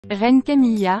Reine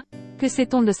Camilla, que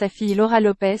sait-on de sa fille Laura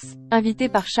Lopes, invitée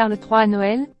par Charles III à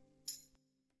Noël?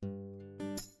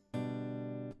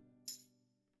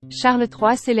 Charles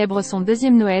III célèbre son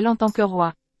deuxième Noël en tant que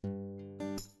roi.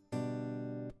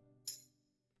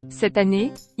 Cette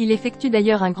année, il effectue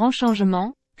d'ailleurs un grand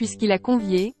changement, puisqu'il a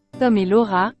convié, Tom et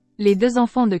Laura, les deux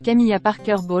enfants de Camilla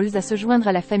Parker Bowles à se joindre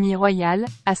à la famille royale,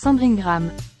 à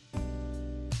Sandringham.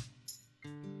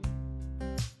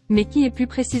 Mais qui est plus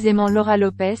précisément Laura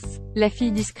Lopes, la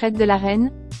fille discrète de la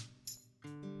reine?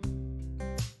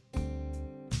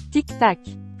 Tic-tac.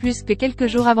 Plus que quelques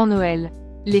jours avant Noël.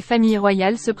 Les familles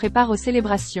royales se préparent aux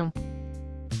célébrations.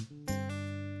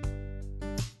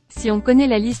 Si on connaît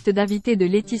la liste d'invités de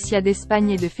Laetitia d'Espagne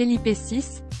et de Felipe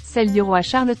VI, celle du roi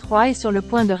Charles III est sur le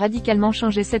point de radicalement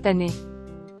changer cette année.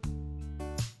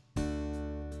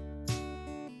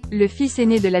 Le fils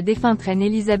aîné de la défunte reine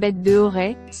Elisabeth II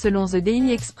aurait, selon The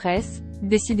Daily Express,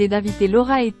 décidé d'inviter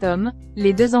Laura et Tom,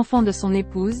 les deux enfants de son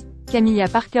épouse, Camilla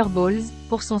Parker Bowles,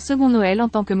 pour son second Noël en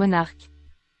tant que monarque.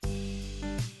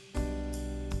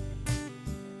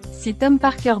 Si Tom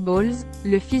Parker Bowles,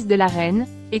 le fils de la reine,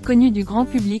 est connu du grand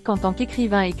public en tant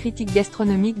qu'écrivain et critique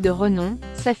gastronomique de renom,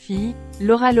 sa fille,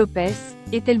 Laura Lopes,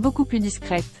 est-elle beaucoup plus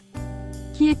discrète?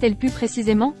 Qui est-elle plus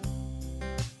précisément?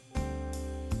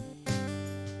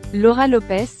 Laura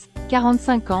Lopes,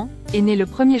 45 ans, est née le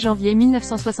 1er janvier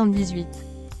 1978.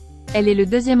 Elle est le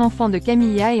deuxième enfant de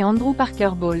Camilla et Andrew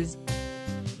Parker Bowles.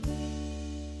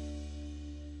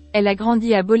 Elle a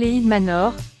grandi à Bolehead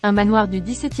Manor, un manoir du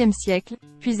XVIIe siècle,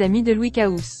 puis à Middlewick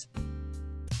House.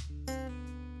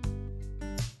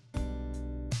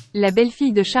 La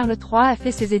belle-fille de Charles III a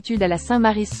fait ses études à la St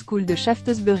Mary's School de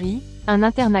Shaftesbury, un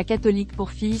internat catholique pour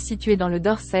filles situé dans le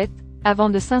Dorset,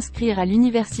 avant de s'inscrire à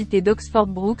l'université d'Oxford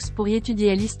Brookes pour y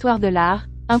étudier l'histoire de l'art,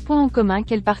 un point en commun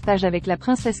qu'elle partage avec la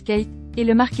princesse Kate, et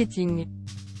le marketing.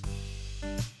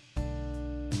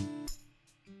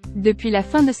 Depuis la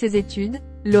fin de ses études,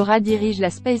 Laura dirige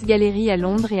la Space Gallery à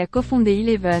Londres et a cofondé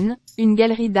Eleven, une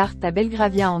galerie d'art à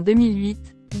Belgravia en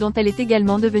 2008, dont elle est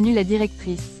également devenue la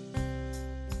directrice.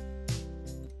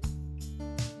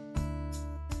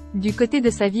 Du côté de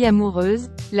sa vie amoureuse,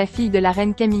 la fille de la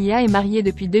reine Camilla est mariée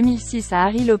depuis 2006 à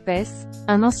Harry Lopes,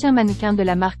 un ancien mannequin de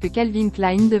la marque Calvin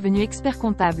Klein devenu expert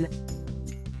comptable.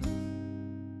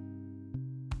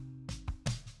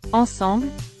 Ensemble,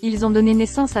 ils ont donné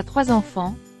naissance à 3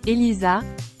 enfants, Elisa,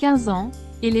 15 ans,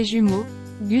 et les jumeaux,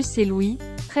 Gus et Louis,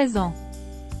 13 ans.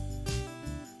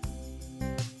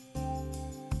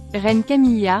 Reine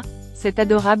Camilla, cet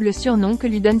adorable surnom que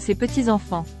lui donnent ses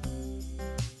petits-enfants.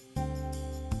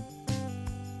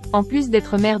 En plus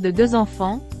d'être mère de 2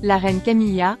 enfants, la reine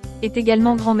Camilla est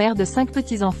également grand-mère de 5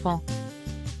 petits-enfants.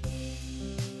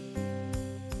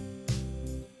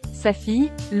 Sa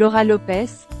fille, Laura Lopes,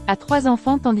 a 3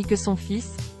 enfants tandis que son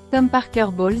fils, Tom Parker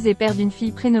Bowles est père d'une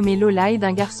fille prénommée Lola et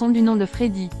d'un garçon du nom de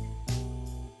Freddie.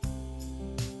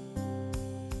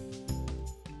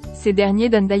 Ces derniers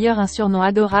donnent d'ailleurs un surnom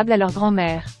adorable à leur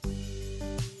grand-mère.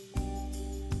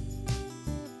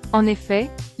 En effet,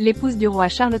 l'épouse du roi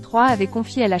Charles III avait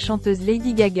confié à la chanteuse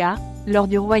Lady Gaga, lors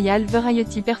du Royal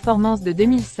Variety Performance de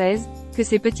 2016, que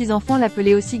ses petits-enfants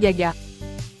l'appelaient aussi Gaga.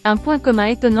 Un point commun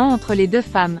étonnant entre les deux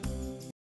femmes.